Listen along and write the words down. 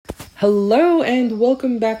Hello and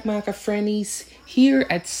welcome back mga ka-friendies here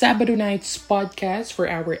at Sabado Nights Podcast for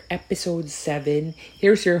our episode 7.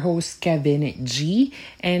 Here's your host Kevin G.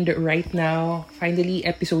 And right now, finally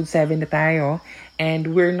episode 7 na tayo.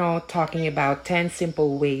 And we're now talking about 10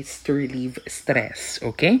 simple ways to relieve stress,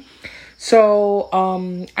 okay? So,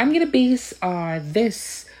 I'm gonna base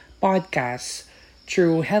this podcast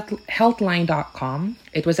through healthline.com.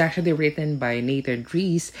 It was actually written by Nathan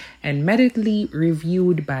Reese and medically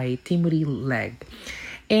reviewed by Legg.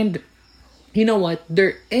 And you know what?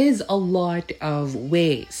 There is a lot of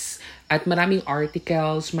ways at maraming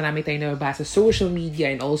articles, marami tayong nababasa sa social media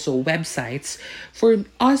and also websites for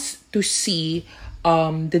us to see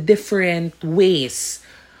the different ways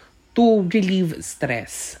to relieve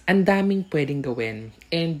stress. Ang daming pwedeng gawin.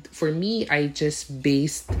 And for me, I just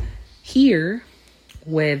based here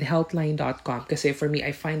with healthline.com kasi for me, I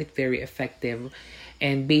find it very effective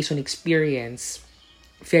and based on experience,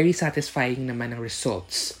 very satisfying naman ang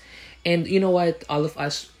results. And you know what? All of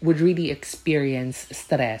us would really experience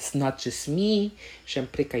stress. Not just me,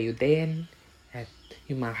 syempre kayo din. At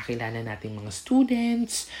yung mga kakilala nating mga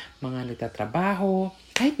students, mga nagtatrabaho,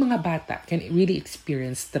 kahit mga bata can really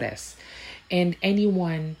experience stress. And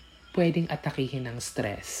anyone pwedeng atakihin ng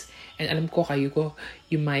stress. And alam ko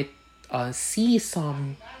you might see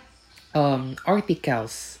some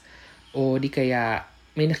articles o di kaya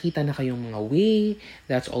may nakita na kayong mga way.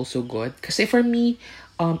 That's also good. Kasi for me,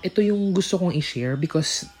 ito yung gusto kong i-share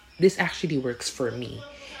because this actually works for me.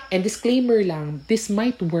 And disclaimer lang, this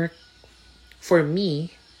might work for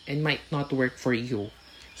me and might not work for you.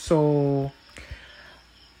 So,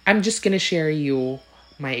 I'm just gonna share you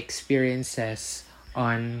my experiences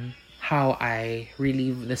on how I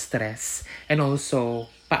relieve the stress and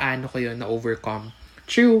also paano ko yun na-overcome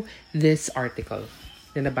through this article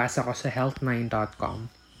na nabasa ko sa health9.com.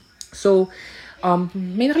 So,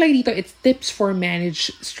 may nakalagay dito, it's tips for manage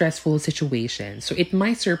stressful situations. So, it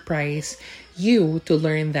might surprise you to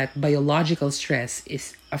learn that biological stress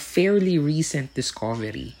is a fairly recent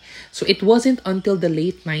discovery. So, it wasn't until the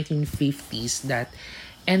late 1950s that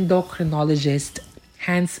endocrinologist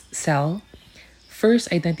Hans Sell first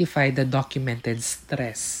identified the documented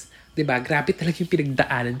stress. Diba? Grabe talaga yung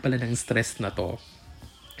pinagdaanan pala ng stress na to.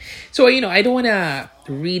 So, I don't wanna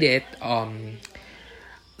read it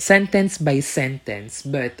sentence by sentence.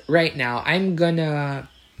 But right now, I'm gonna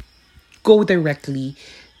go directly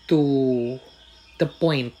to the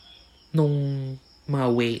point nung mga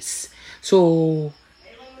ways. So,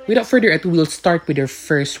 without further ado, we'll start with our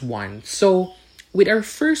first one. So, with our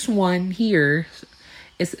first one here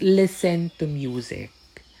is listen to music.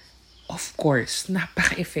 Of course,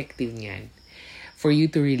 napaka-effective niyan for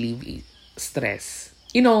you to relieve stress.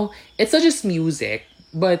 It's not just music,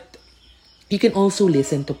 but you can also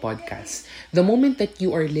listen to podcasts. The moment that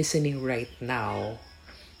you are listening right now,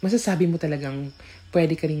 masasabi mo talagang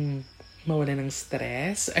pwede ka rin mawala ng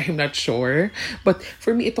stress. I'm not sure. But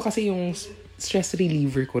for me, ito kasi yung stress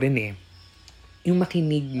reliever ko rin eh. Yung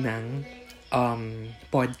makinig ng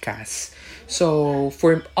podcast. So,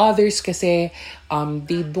 for others kasi,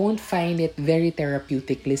 they don't find it very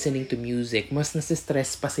therapeutic listening to music. Mas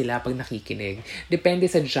nasistress pa sila pag nakikinig.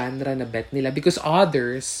 Depende sa genre na bet nila. Because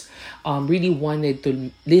others really wanted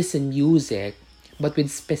to listen music but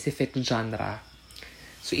with specific genre.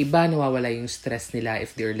 So, iba nawawala yung stress nila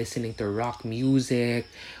if they're listening to rock music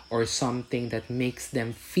or something that makes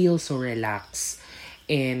them feel so relaxed.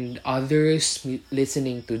 And others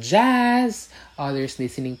listening to jazz, others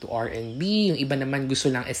listening to R&B, yung iba naman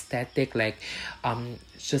gusto lang aesthetic like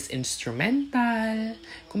just instrumental.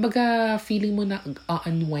 Kumbaga feeling mo na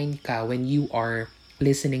unwind ka when you are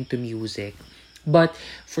listening to music. But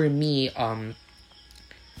for me,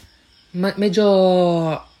 medyo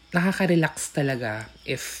nakaka-relax talaga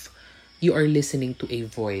if you are listening to a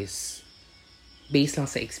voice. Based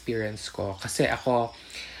lang sa experience ko. Kasi ako,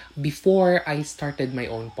 before I started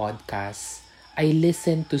my own podcast, I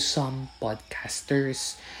listened to some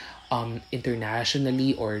podcasters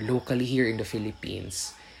internationally or locally here in the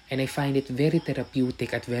Philippines. And I find it very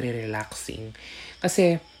therapeutic at very relaxing.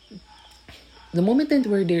 Kasi the moment that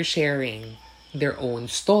where they're sharing their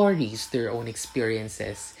own stories, their own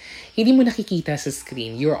experiences, hindi mo nakikita sa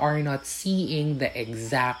screen. You are not seeing the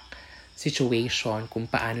exact situation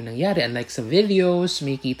kung paano nangyari. Unlike sa videos,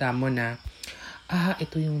 may kita mo na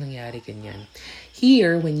ito yung nangyari ganyan.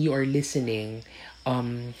 Here, when you are listening,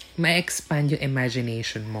 ma-expand yung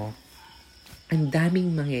imagination mo. Ang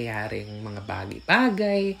daming mangyayaring mga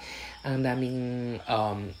bagay-bagay, ang daming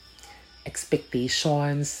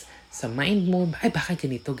expectations sa mind mo. Ay, baka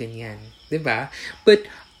ganito, ganyan. 'Di ba? But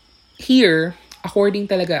here, according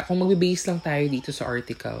talaga, kung magbe-base lang tayo dito sa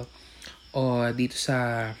article o dito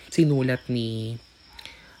sa sinulat ni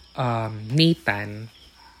Nathan,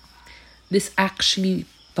 this actually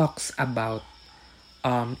talks about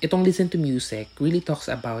itong listen to music really talks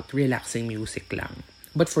about relaxing music lang.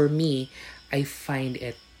 But for me, I find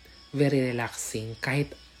it very relaxing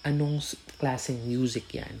kahit anong klaseng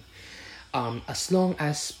music yan. As long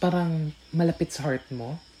as parang malapit sa heart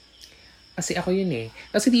mo. Kasi ako yun eh.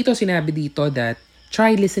 Kasi dito sinabi dito that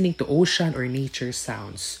try listening to ocean or nature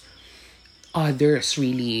sounds. Others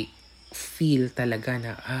really feel talaga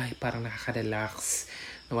na ay parang nakaka-relax.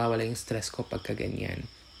 Nawawala yung stress ko pagka ganyan.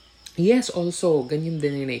 Yes, also, ganyan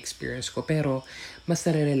din yung na-experience ko. Pero, mas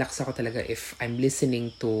nare-relax ako talaga if I'm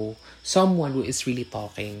listening to someone who is really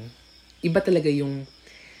talking. Iba talaga yung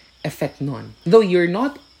effect nun. Though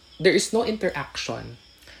there is no interaction.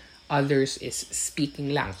 Others is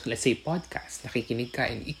speaking lang. So, let's say podcast. Nakikinig ka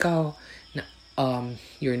and ikaw,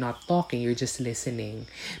 you're not talking, you're just listening.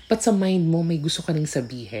 But sa mind mo, may gusto ka ning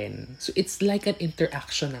sabihin. So, it's like an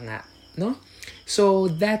interaction na nga. No? So,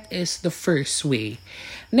 that is the first way.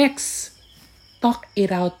 Next, talk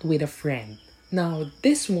it out with a friend. Now,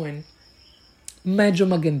 this one, medyo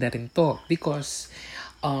maganda rin to because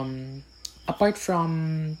apart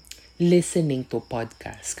from listening to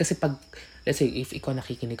podcast, kasi pag, let's say, if ikaw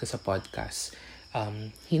nakikinig ka sa podcast,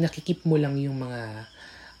 nakikip mo lang yung mga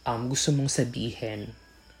gusto mong sabihin,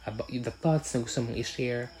 about the thoughts na gusto mong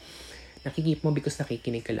i-share. Nakikip mo because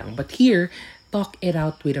nakikinig ka lang. But here, talk it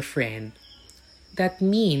out with a friend. That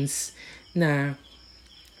means na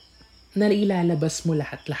ilalabas mo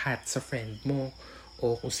lahat-lahat sa friend mo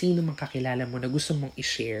o kung sino mang kakilala mo na gusto mong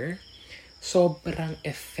i-share. Sobrang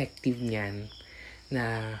effective niyan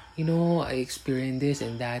na, I experienced this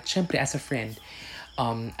and that. Siyempre, as a friend,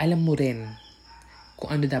 alam mo rin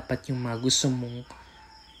kung ano dapat yung mga gusto mong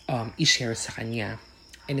i-share sa kanya.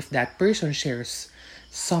 And if that person shares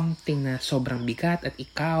something na sobrang bigat at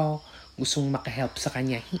ikaw gusto mong makahelp sa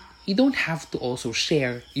kanya, you don't have to also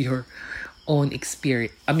share your own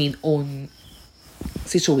experience, own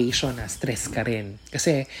situation na stress ka rin.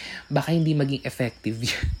 Kasi baka hindi maging effective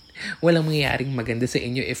yan. Walang mangyayaring maganda sa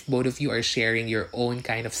inyo if both of you are sharing your own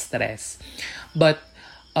kind of stress. But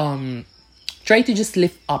try to just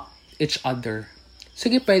lift up each other.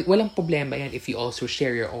 Sige pa, walang problema yan if you also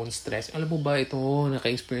share your own stress. Alam mo ba, ito,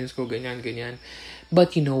 naka-experience ko, ganyan, ganyan.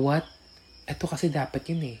 But you know what? Ito kasi dapat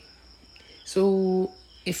yun eh. So,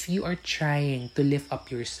 if you are trying to lift up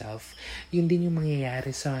yourself, yun din yung mangyayari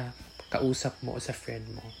sa kausap mo o sa friend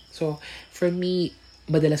mo. So, for me,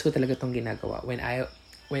 madalas ko talaga itong ginagawa. When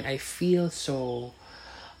I feel so,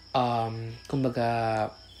 kumbaga,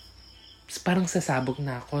 parang sasabog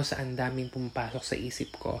na ako sa ang daming pumapasok sa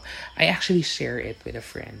isip ko, I actually share it with a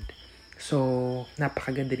friend. So,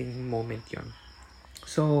 napakaganda rin moment yon.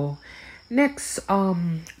 So, next,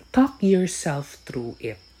 talk yourself through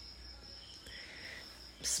it.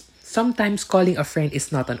 Sometimes calling a friend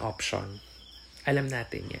is not an option. Alam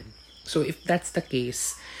natin yan. So if that's the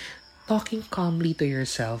case, talking calmly to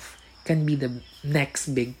yourself can be the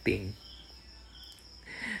next big thing.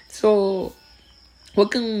 So,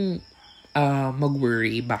 wag kang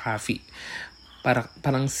mag-worry. Baka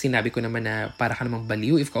parang sinabi ko naman na para ka namang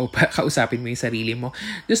baliw if kausapin mo yung sarili mo.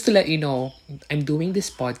 Just to let you know, I'm doing this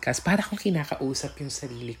podcast para kung kinakausap yung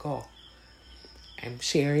sarili ko. I'm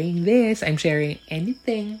sharing this. I'm sharing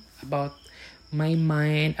anything about my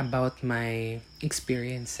mind, about my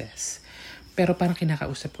experiences. Pero parang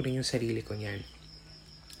kinakausap ko rin yung sarili ko niyan.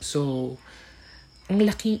 So, ang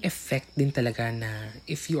laking effect din talaga na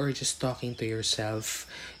if you are just talking to yourself,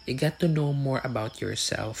 you get to know more about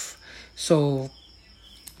yourself. So,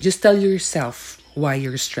 just tell yourself why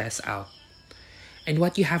you're stressed out and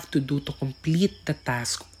what you have to do to complete the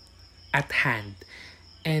task at hand.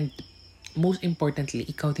 And most importantly,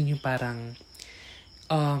 ikaw din yung parang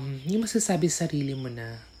yung masasabi sa sarili mo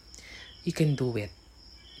na you can do it.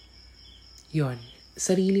 Yon,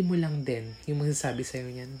 sarili mo lang din yung masasabi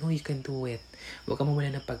sa'yo niyan, no, you can do it. Huwag ka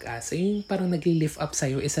mawala ng pag-asa. Yung parang nag-lift up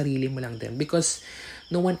sa'yo, sarili mo lang din. Because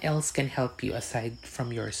no one else can help you aside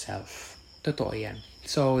from yourself. Totoo yan.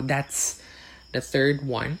 So, that's the third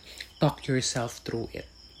one. Talk yourself through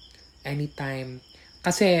it. Anytime.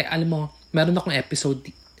 Kasi, alam mo, meron akong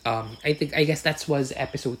episode I guess that was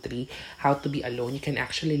episode 3, How to Be Alone. You can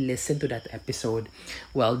actually listen to that episode.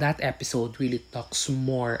 Well, that episode really talks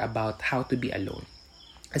more about how to be alone.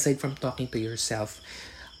 Aside from talking to yourself,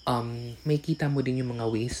 may kita mo din yung mga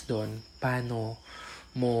ways doon paano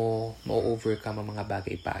mo overcome ang mga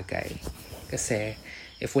bagay-bagay. Kasi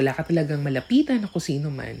if wala ka talagang malapitan na kung sino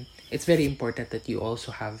man, it's very important that you also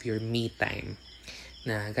have your me time.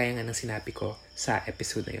 na gaya nga ng sinabi ko sa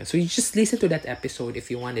episode na yun. So you just listen to that episode if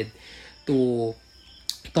you wanted to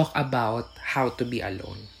talk about how to be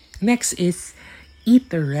alone. Next is eat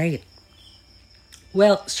right.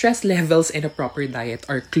 Well, stress levels and a proper diet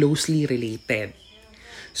are closely related.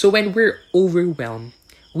 So when we're overwhelmed,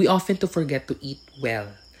 we often to forget to eat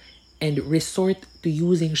well and resort to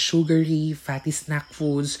using sugary, fatty snack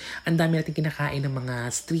foods. Ang dami natin kinakain ng mga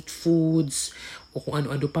street foods o kung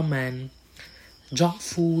ano-ano pa man. Junk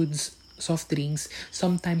foods, soft drinks.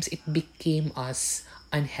 Sometimes it became us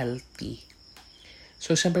unhealthy.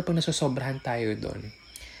 So, syempre pag nasosobrahan tayo doon,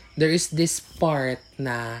 there is this part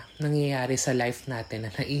na nangyayari sa life natin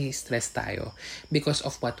na nai-stress tayo because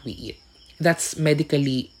of what we eat. That's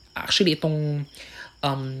medically, actually itong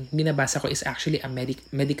binabasa ko is actually a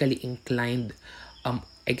medically inclined,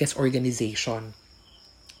 I guess, organization.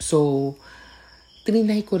 So,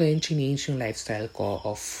 tinry ko rin, change yung lifestyle ko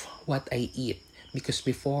of what I eat. Because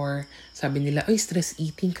before, sabi nila, ay, stress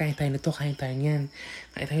eating, kain tayo na to, kain tayo niyan.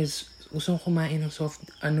 Kain tayo, gusto ko kumain ng soft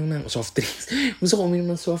drinks. Gusto ko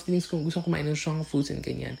uminom ng soft drinks, gusto ko kumain ng strong foods and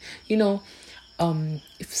ganyan. You know,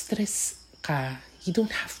 if stress ka, you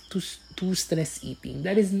don't have to do stress eating.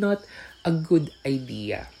 That is not a good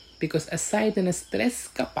idea. Because aside na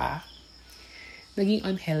stress ka pa, naging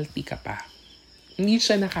unhealthy ka pa. Hindi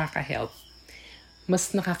siya nakaka-help.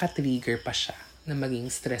 Mas nakaka-trigger pa siya na maging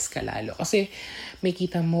stress ka lalo. Kasi may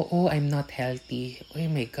kita mo, oh, I'm not healthy. Oh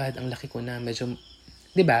my God, ang laki ko na. Medyo,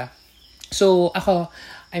 diba? So, ako,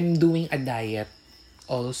 I'm doing a diet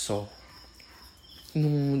also.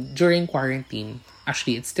 During quarantine,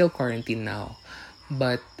 actually, it's still quarantine now.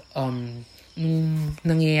 But, nung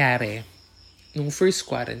nangyayari, nung first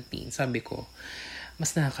quarantine, sabi ko,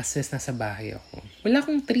 mas nakaka-stress na sa bahay ako. Wala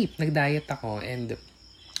akong trip, nag-diet ako, and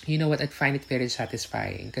you know what, I find it very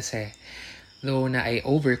satisfying kasi though na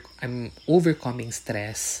I'm overcoming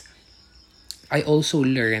stress, I also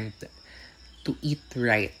learned to eat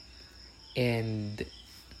right. And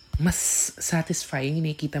mas satisfying,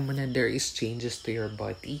 nakikita mo na there is changes to your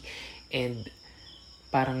body and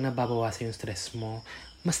parang nababawasan yung stress mo.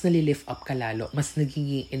 Mas nalilift up ka lalo. Mas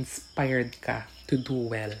nagiging inspired ka to do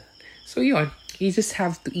well. So yun, you just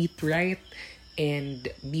have to eat right and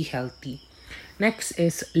be healthy. Next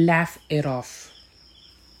is laugh it off.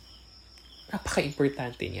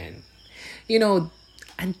 Napaka-importante niyan. You know,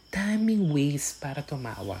 ang daming ways para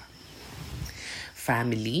tumawa.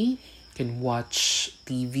 Family, can watch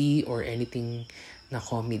TV or anything na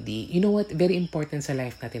comedy. You know what? Very important sa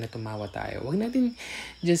life natin na tumawa tayo. Wag natin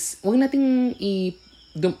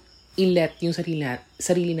i-let yung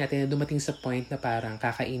sarili natin na dumating sa point na parang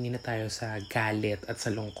kakainin na tayo sa galit at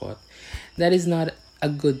sa lungkot. That is not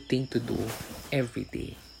a good thing to do every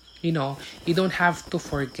day. You know, you don't have to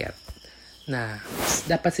forget na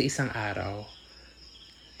dapat sa isang araw,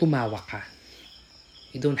 tumawa ka.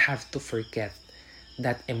 You don't have to forget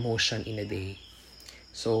that emotion in a day.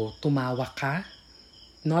 So, tumawa ka,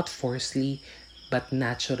 not forcefully, but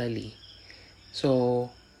naturally. So,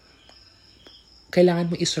 kailangan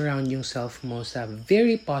mo i-surround yung self mo sa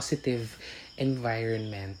very positive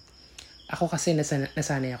environment. Ako kasi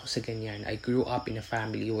nasanay ako sa ganyan. I grew up in a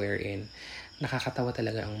family wherein nakakatawa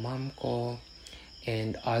talaga ang mom ko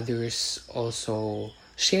and others also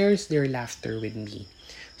shares their laughter with me.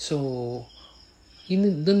 So,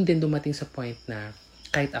 yun dun din dumating sa point na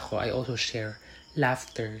kahit ako, I also share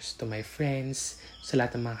laughters to my friends, sa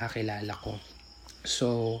lahat ng mga kakilala ko.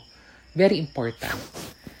 So, very important.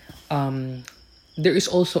 There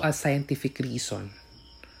is also a scientific reason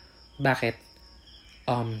bakit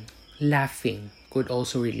laughing could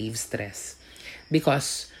also relieve stress.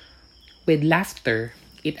 Because with laughter,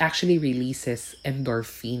 it actually releases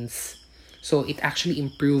endorphins. So, it actually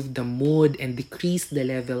improved the mood and decreased the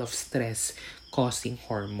level of stress causing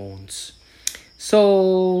hormones.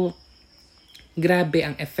 So, grabe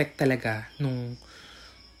ang effect talaga nung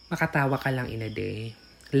makatawa ka lang in a day.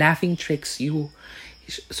 Laughing tricks you.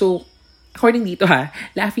 So, according dito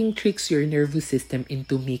laughing tricks your nervous system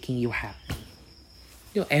into making you happy.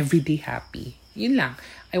 You know, everyday happy. Yun lang.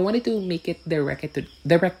 I wanted to make it direct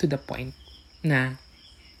to the point na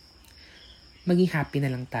maging happy na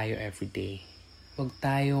lang tayo everyday. Huwag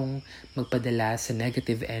tayong magpadala sa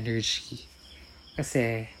negative energy.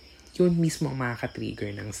 Kasi, yun mismo ang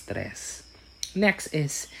makaka-trigger ng stress. Next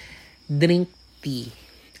is, drink tea.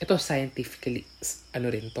 Ito scientifically,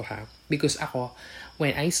 rin to Because ako,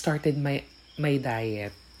 when I started my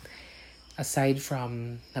diet, aside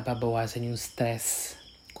from nababawasan yung stress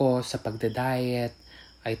ko sa pagda-diet,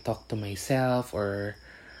 I talk to myself or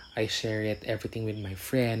I share everything with my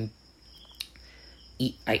friend.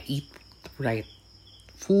 I eat right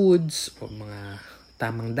foods o mga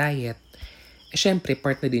tamang diet, syempre,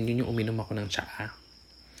 part na din yun yung uminom ako ng tsaa.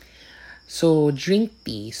 So, drink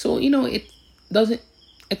tea. So,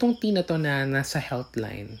 itong tea na to na nasa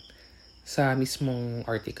Healthline, sa mismong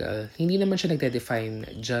article, hindi naman siya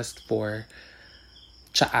nagde-define just for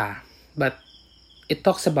tsaa. But, it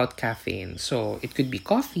talks about caffeine. So, it could be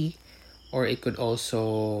coffee, or it could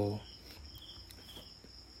also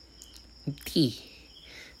tea.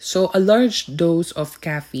 So, a large dose of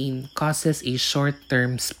caffeine causes a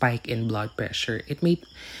short-term spike in blood pressure. It may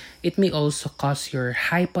also cause your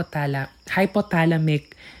hypothalamic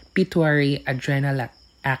pituitary adrenal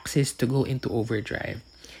axis to go into overdrive.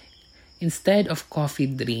 Instead of coffee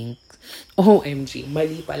drink, OMG,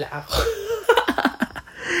 mali pala ako.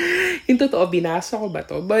 In totoo, binasa ko ba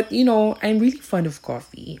to? But, I'm really fond of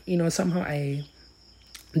coffee. Somehow I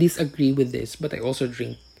disagree with this, but I also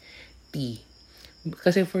drink tea.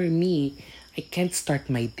 Kasi for me, I can't start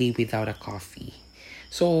my day without a coffee.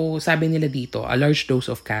 So, sabi nila dito, a large dose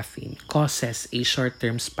of caffeine causes a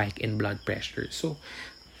short-term spike in blood pressure. So,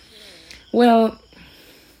 well,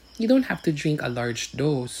 you don't have to drink a large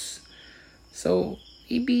dose. So,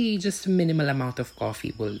 maybe just a minimal amount of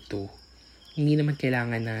coffee will do. Hindi naman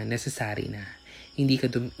kailangan na necessary na hindi ka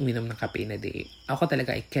uminom ng kape na day. Ako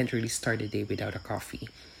talaga, I can't really start a day without a coffee.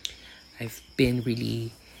 I've been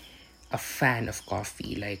really a fan of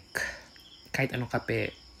coffee. Like, kahit anong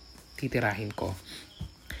kape, titirahin ko.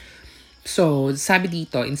 So, sabi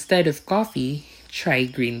dito, instead of coffee, try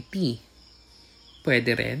green tea.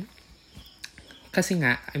 Pwede rin. Kasi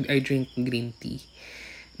nga, I drink green tea.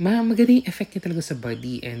 Maganda yung effect niya talaga sa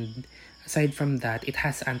body. And aside from that, it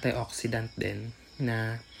has antioxidant din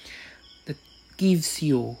na that gives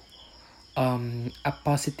you a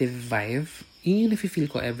positive vibe. Yun yung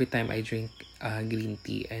nafe-feel ko every time I drink green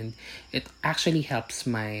tea, and it actually helps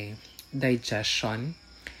my digestion.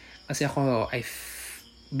 Kasi ako,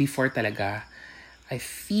 before talaga, I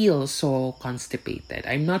feel so constipated.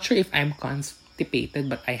 I'm not sure if I'm constipated,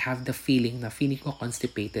 but I have the feeling ko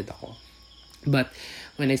constipated ako. But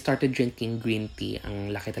when I started drinking green tea,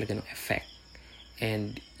 ang laki talaga ng effect.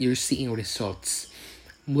 And you're seeing results.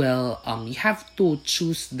 Well, you have to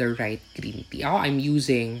choose the right green tea. I'm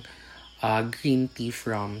using green tea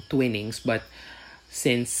from Twinings, but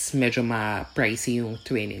since medyo pricey yung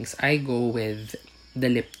Twinings, I go with the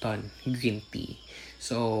Lipton green tea.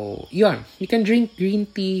 So, yun. You can drink green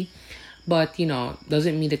tea, but,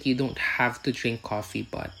 doesn't mean that you don't have to drink coffee.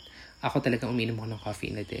 But, ako talaga uminom ako ng coffee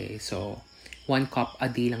in a day. So, 1 cup a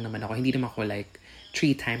day lang naman ako. Hindi naman ako like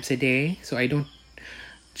 3 times a day. So, I don't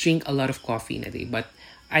drink a lot of coffee in a day. But,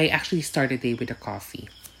 I actually start a day with a coffee.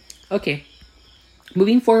 Okay.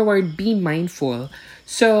 Moving forward, be mindful.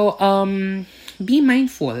 So, be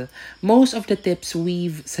mindful. Most of the tips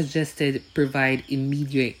we've suggested provide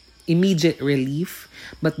immediate relief,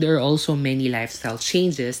 but there are also many lifestyle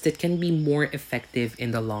changes that can be more effective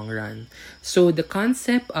in the long run. So, the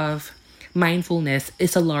concept of mindfulness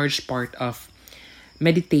is a large part of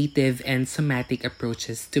meditative and somatic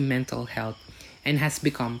approaches to mental health and has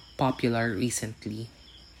become popular recently.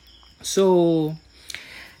 So,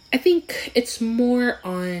 I think it's more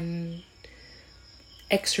on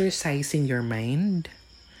exercising your mind.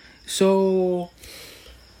 So,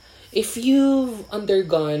 if you've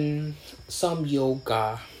undergone some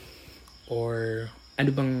yoga or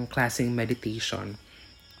ano bang klaseng meditation,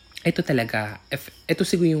 ito talaga, ito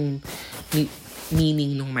siguro yung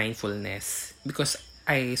meaning ng mindfulness. Because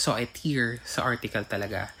I saw it here sa article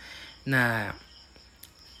talaga na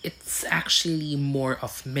it's actually more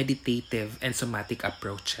of meditative and somatic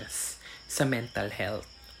approaches sa mental health.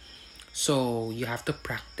 So, you have to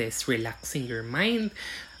practice relaxing your mind.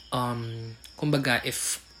 Kumbaga,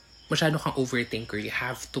 if masyado kang overthinker, you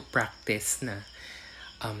have to practice na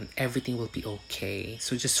everything will be okay.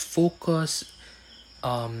 So, just focus,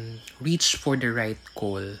 reach for the right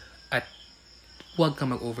goal, at huwag kang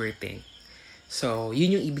mag-overthink. So,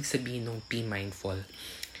 yun yung ibig sabihin ng be mindful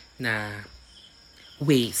na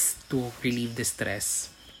ways to relieve the stress.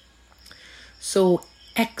 So,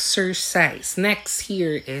 exercise. Next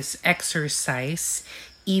here is exercise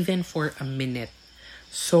even for a minute.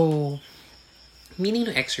 So, meaning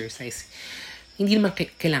ng exercise, hindi naman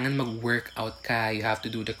kailangan mag-workout ka. You have to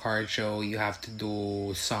do the cardio. You have to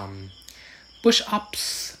do some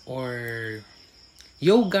push-ups or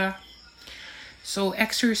yoga. So,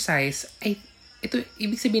 exercise,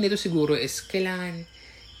 ibig sabihin nito siguro is kailangan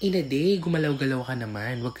in a day, gumalaw-galaw ka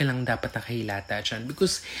naman. Huwag ka lang dapat nakahilata dyan.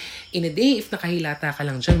 Because in a day, if nakahilata ka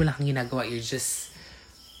lang dyan, wala kang ginagawa. You're just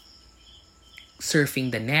surfing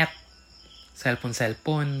the net.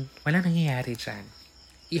 Cellphone. Wala nangyayari dyan.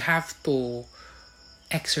 You have to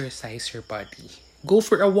exercise your body. go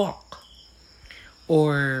for a walk.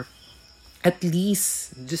 Or at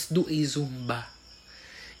least, just do a Zumba.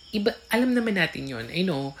 Iba, alam naman natin yon. I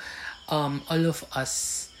know, all of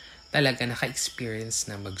us talaga naka-experience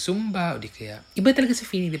na mag-Zumba o di kaya, iba talaga sa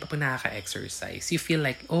feeling, di ba, pag nakaka-exercise. You feel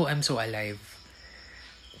like, oh, I'm so alive.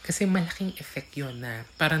 Kasi malaking effect yon na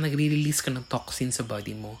parang nagre-release ka ng toxin sa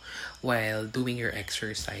body mo while doing your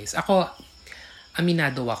exercise. Ako,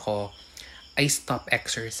 aminado ako, I stop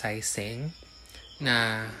exercising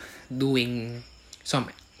na doing some,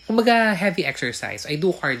 kumbaga heavy exercise. I do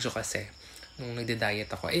cardio kasi nung nagde-diet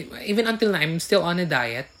ako. Even until now, I'm still on a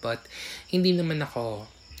diet but hindi naman ako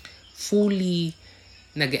fully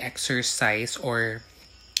nag-exercise or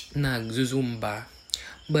nag-zumba.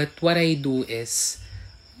 But what I do is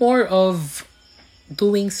more of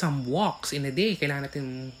doing some walks in a day. Kailangan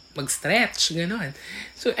natin mag-stretch, gano'n.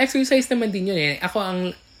 So, exercise naman din yun eh. Ako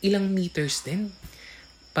ang ilang meters din.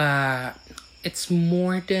 It's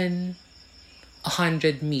more than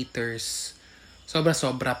 100 meters.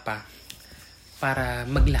 Sobra-sobra pa. Para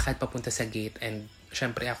maglakad papunta sa gate. And,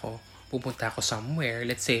 syempre ako, pupunta ako somewhere.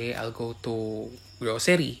 Let's say, I'll go to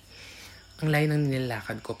grocery. Ang layo ng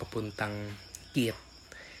nilalakad ko papuntang gate.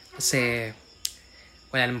 Kasi,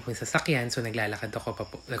 wala naman pong sasakyan. So,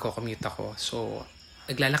 nagko-commute ako. So,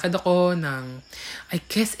 naglalakad ako ng, I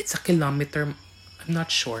guess it's a kilometer. I'm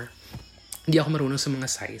not sure. Hindi ako marunong sa mga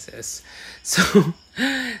sizes. So,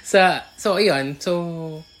 ayun. So,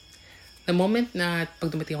 the moment na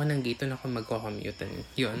pag dumating ako ng gate, doon ako magko-commute.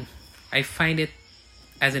 Yun. I find it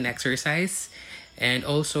as an exercise. And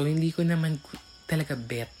also, hindi ko naman talaga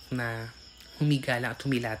bet na humiga lang at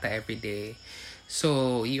humilata everyday.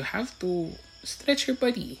 So, you have to stretch your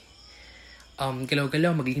body.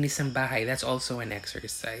 Galaw-galaw, maglinis ng bahay. That's also an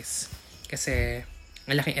exercise. Kasi,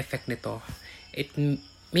 malaking effect nito. It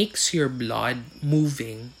makes your blood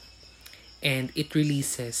moving and it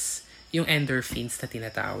releases yung endorphins na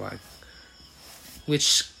tinatawag,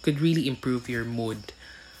 which could really improve your mood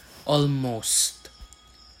almost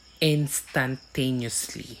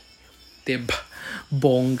instantaneously. Diba?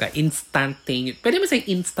 Bongga. Instantaneous. Pwede mo say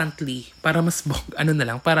instantly para mas bongga. Ano na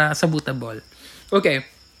lang? Para sabutable. Okay.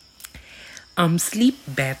 Sleep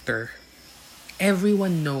better.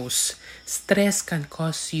 Everyone knows stress can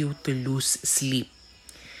cause you to lose sleep.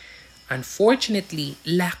 Unfortunately,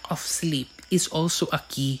 lack of sleep is also a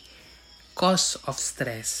key cause of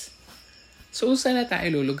stress. So, saan na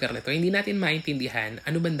tayo lulugar nito? Hindi natin maintindihan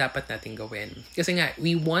ano ba dapat natin gawin. Kasi nga,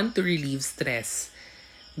 we want to relieve stress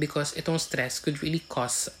because itong stress could really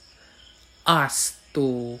cause us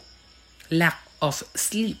to lack of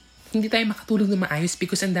sleep. Hindi tayo makatulog na maayos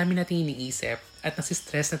because ang dami natin iniisip at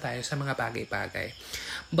nasistress na tayo sa mga bagay-bagay.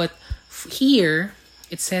 But here,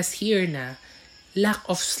 it says here na lack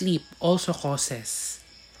of sleep also causes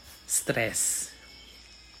stress.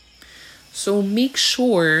 So, make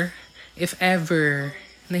sure if ever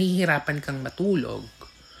nahihirapan kang matulog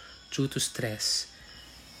due to stress,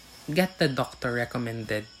 get the doctor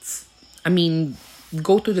recommended.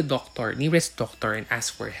 Go to the doctor, nearest doctor, and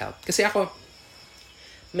ask for help. Kasi ako,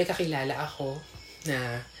 may kakilala ako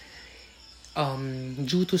na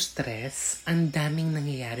due to stress, ang daming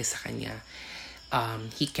nangyayari sa kanya.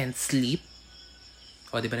 He can't sleep.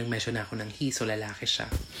 O, di ba nag-mention na ako ng he, so lalaki siya.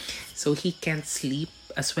 So, he can't sleep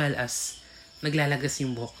as well as naglalagas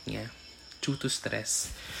yung buhok niya due to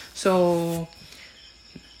stress. So,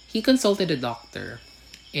 he consulted a doctor.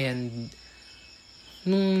 And,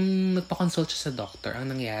 nung nagpa-consult siya sa doctor,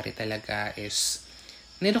 ang nangyari talaga is,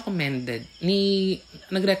 nag-recommend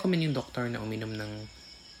yung doctor na uminom ng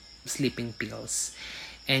sleeping pills.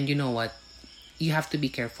 And you know what? You have to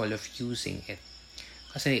be careful of using it.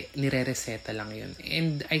 Kasi nire-reseta lang yun.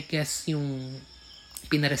 And I guess yung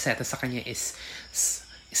pinareseta sa kanya is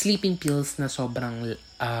sleeping pills na sobrang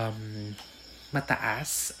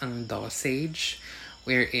mataas ang dosage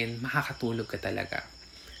wherein makakatulog ka talaga.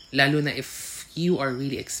 Lalo na if you are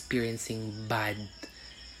really experiencing bad,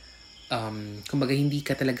 kumbaga hindi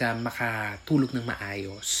ka talaga makatulog ng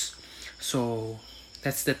maayos. So,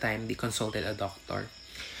 that's the time they consulted a doctor.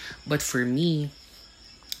 But for me,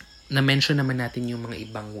 na-mention naman natin yung mga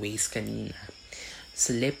ibang ways kanina.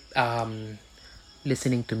 Sleep,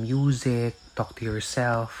 listening to music, talk to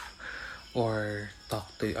yourself, or talk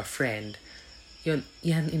to a friend. Yan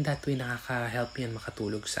in that way nakaka-help yan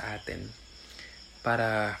makatulog sa atin.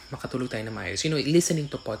 Para makatulog tayo na maayos. Listening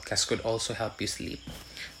to podcast could also help you sleep.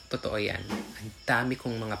 Totoo yan. Ang dami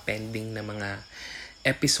kong mga pending na mga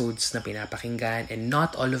episodes na pinapakinggan and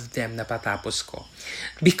not all of them napatapos ko.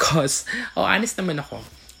 Because, honest naman ako,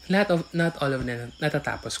 not all of them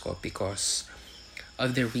natatapos ko because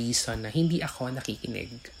of the reason na hindi ako nakikinig.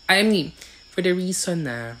 For the reason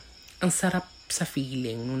na ang sarap sa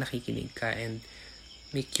feeling nung nakikinig ka and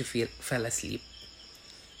make you fell asleep.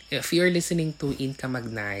 If you're listening to Inka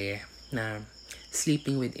Magnaye na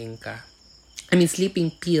Sleeping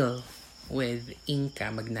Pill with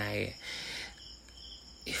Inka Magnaye,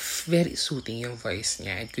 if very soothing yung voice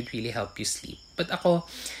niya, it could really help you sleep. But ako,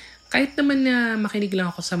 kahit naman na makinig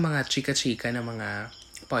lang ako sa mga chika-chika na mga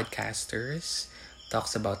podcasters,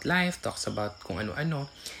 talks about life, talks about kung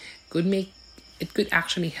ano-ano, it could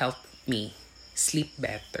actually help me sleep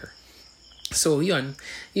better. So, yun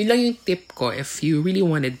lang yung tip ko. If you really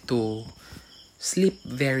wanted to sleep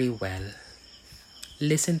very well,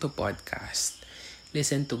 listen to podcast,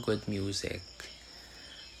 listen to good music.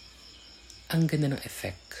 Ang ganda ng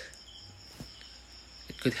effect.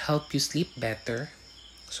 It could help you sleep better.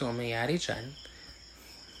 So, ang mayayari dyan,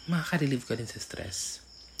 makaka-relieve ko din sa stress.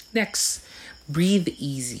 Next, breathe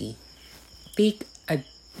easy. Take a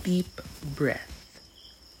deep breath.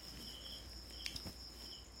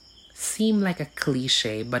 Seem like a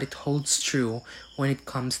cliche, but it holds true when it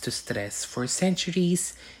comes to stress. For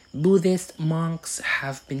centuries, Buddhist monks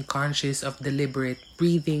have been conscious of deliberate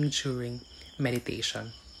breathing during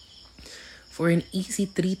meditation. For an easy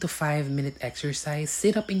 3 to 5 minute exercise,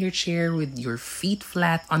 sit up in your chair with your feet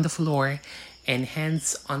flat on the floor and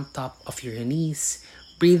hands on top of your knees.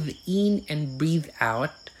 Breathe in and breathe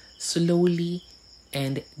out slowly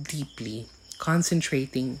and deeply,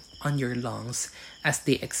 concentrating on your lungs as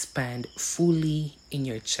they expand fully in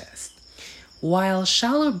your chest. While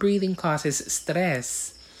shallow breathing causes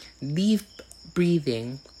stress, deep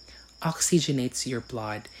breathing oxygenates your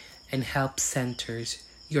blood and helps centers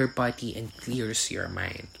your body and clears your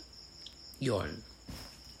mind. Yon.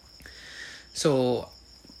 So,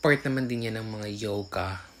 part naman din yan ng mga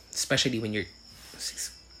yoga, especially when you're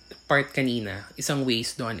part kanina, isang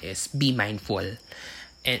ways doon is be mindful.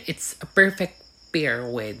 And it's a perfect pair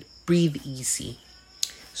with breathe easy.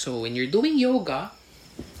 So, when you're doing yoga,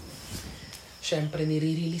 syempre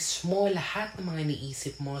nire-release mo lahat ng mga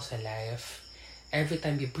iniisip mo sa life. Every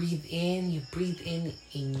time you breathe in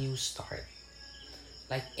a new start.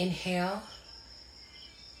 Like inhale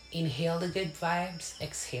the good vibes,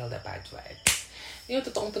 exhale the bad vibes.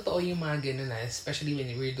 Totoong-totoo yung mga ganun na, especially when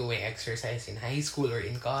we're doing exercise in high school or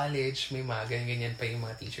in college, may mga ganyan pa yung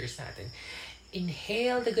mga teachers natin.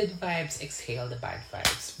 Inhale the good vibes, exhale the bad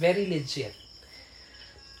vibes. Very legit.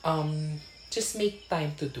 Just make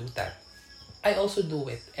time to do that. I also do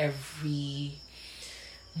it every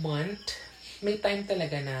month. May time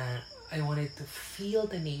talaga na I wanted to feel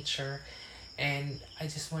the nature and I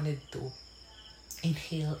just wanted to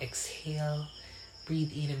inhale, exhale,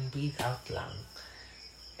 breathe in and breathe out lang.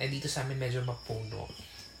 And dito sa amin medyo mapuno.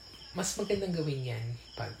 Mas magandang gawin yan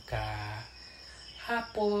pagka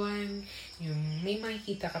hapon, yung may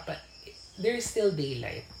makikita ka pa, there's still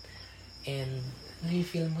daylight. And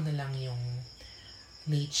na-feel mo na lang yung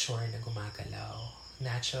nature na gumagalaw.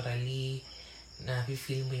 Naturally,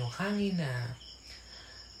 na-feel mo yung hangin na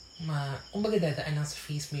umbaga dadaan lang sa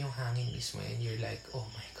face mo yung hangin mismo and you're like, oh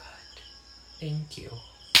my God, thank you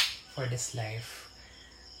for this life.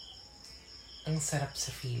 Ang sarap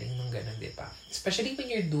sa feeling ng ganun, diba? Especially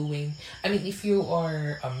when you're doing, if you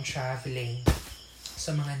are traveling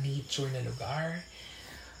sa mga nature na lugar,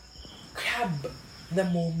 grab the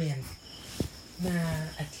moment na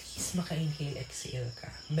at least maka-inhale, exhale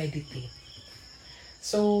ka. Meditate.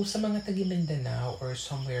 So, sa mga taga-Mindanao or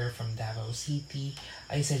somewhere from Davao City,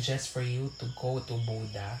 I suggest for you to go to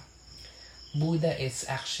Buda. Buda is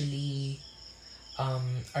actually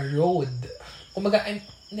a road.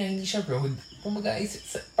 Hindi siya road.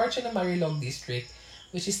 It's part siya ng Marilog District,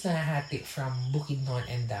 which is nahahati from Bukidnon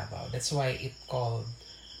and Davao. That's why it called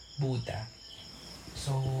Buda.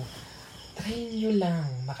 So, try nyo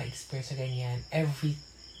lang maka-experience sa ganyan every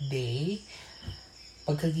day.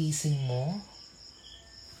 Pagkagising mo,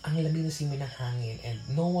 ang lamig na simoy ng hangin and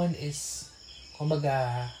no one is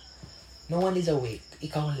awake.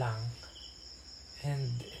 Ikaw lang. And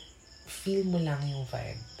feel mo lang yung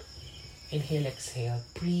vibe. Inhale, exhale.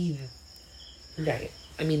 Breathe. Right.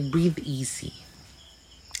 Breathe easy.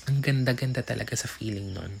 Ang ganda-ganda talaga sa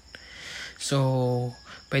feeling nun. So,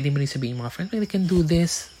 pwede mo rin sabihin mga friends, I can do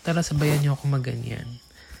this. Tara, sabayan nyo ako maganyan.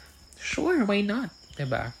 Sure, why not?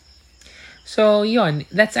 Diba? So, yon.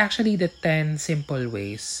 That's actually the 10 simple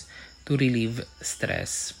ways to relieve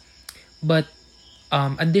stress. But,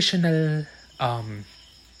 additional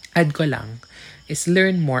add ko lang is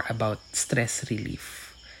learn more about stress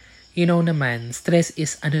relief. You know naman, stress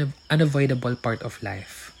is an unavoidable part of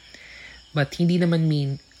life. But hindi naman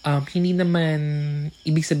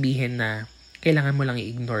ibig sabihin na kailangan mo lang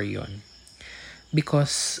i-ignore yon.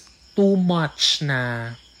 Because too much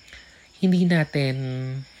na hindi natin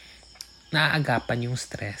naaagapan yung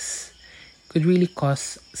stress could really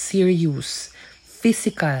cause serious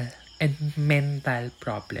physical and mental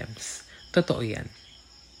problems. Totoo yan.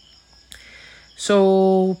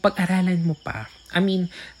 So, pag-aralan mo pa. I mean,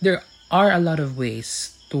 there are a lot of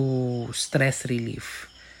ways to stress relief.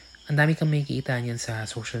 Ang dami kang makikita niyan sa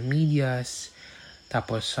social medias,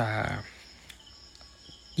 tapos sa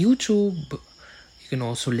YouTube. You can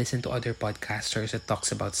also listen to other podcasters that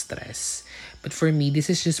talks about stress. But for me, this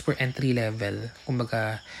is just for entry level.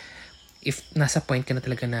 Kumbaga, if nasa point ka na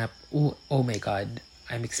talaga na, oh my God,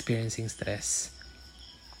 I'm experiencing stress,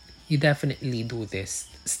 you definitely do these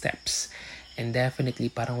steps. And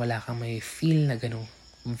definitely, parang wala kang may feel na ganong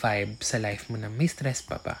vibe sa life mo na may stress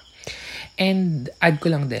pa ba. And add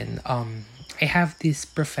ko lang din, I have this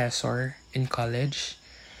professor in college,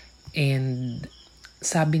 and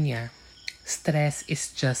sabi niya, stress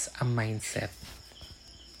is just a mindset.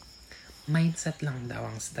 Mindset lang daw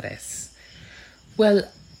ang stress. Well,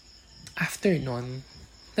 after nun,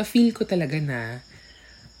 na-feel ko talaga na,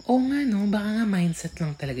 nga no, baka nga mindset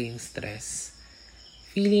lang talaga yung stress.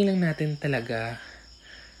 Feeling lang natin talaga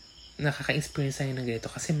nakaka-experience tayo ng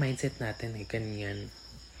ganito kasi mindset natin ganyan.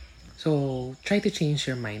 So, try to change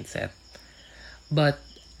your mindset. But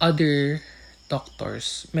other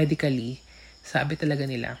doctors, medically, sabi talaga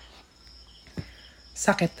nila,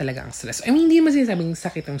 sakit talaga ang stress. I mean, hindi mo sinasabing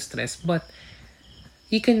sakit ang stress, but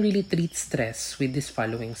you can really treat stress with these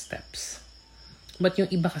following steps. But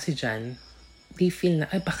yung iba kasi dyan, they feel na,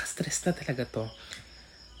 baka stress na talaga to.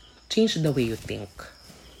 Change the way you think.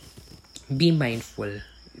 Be mindful.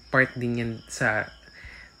 Part din yan sa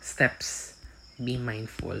steps. Be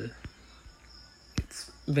mindful. It's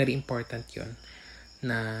very important yun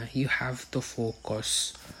na you have to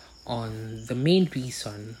focus on the main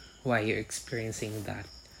reason why you're experiencing that.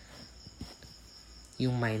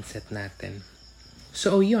 Yung mindset natin.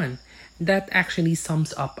 So, yun. That actually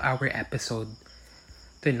sums up our episode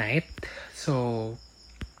tonight. So,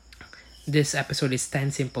 this episode is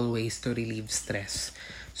 10 simple ways to relieve stress.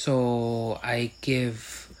 So, I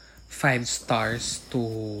give 5 stars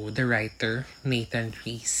to the writer, Nathan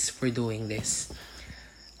Reese, for doing this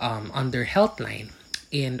under Healthline.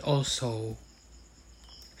 And also,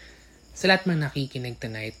 sa lahat mga nakikinig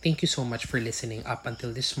tonight, thank you so much for listening up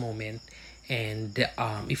until this moment. And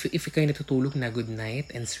if kayo natutulog na, good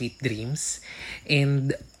night and sweet dreams.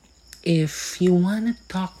 And if you wanna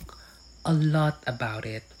talk a lot about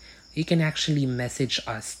it, you can actually message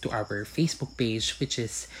us to our Facebook page, which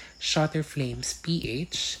is Shutterflames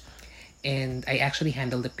PH. And I actually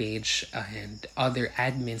handle the page and other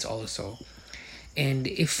admins also. And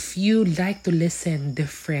if you like to listen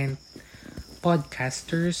different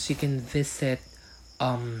podcasters, you can visit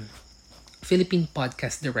Philippine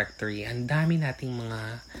Podcast Directory. Ang dami nating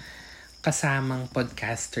mga kasamang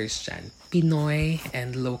podcasters dyan, Pinoy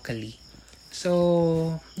and locally.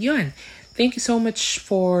 So, yun. Thank you so much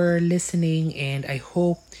for listening, and I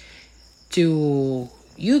hope you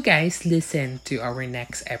guys listen to our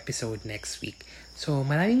next episode next week. So,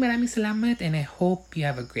 maraming salamat, and I hope you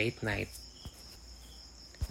have a great night.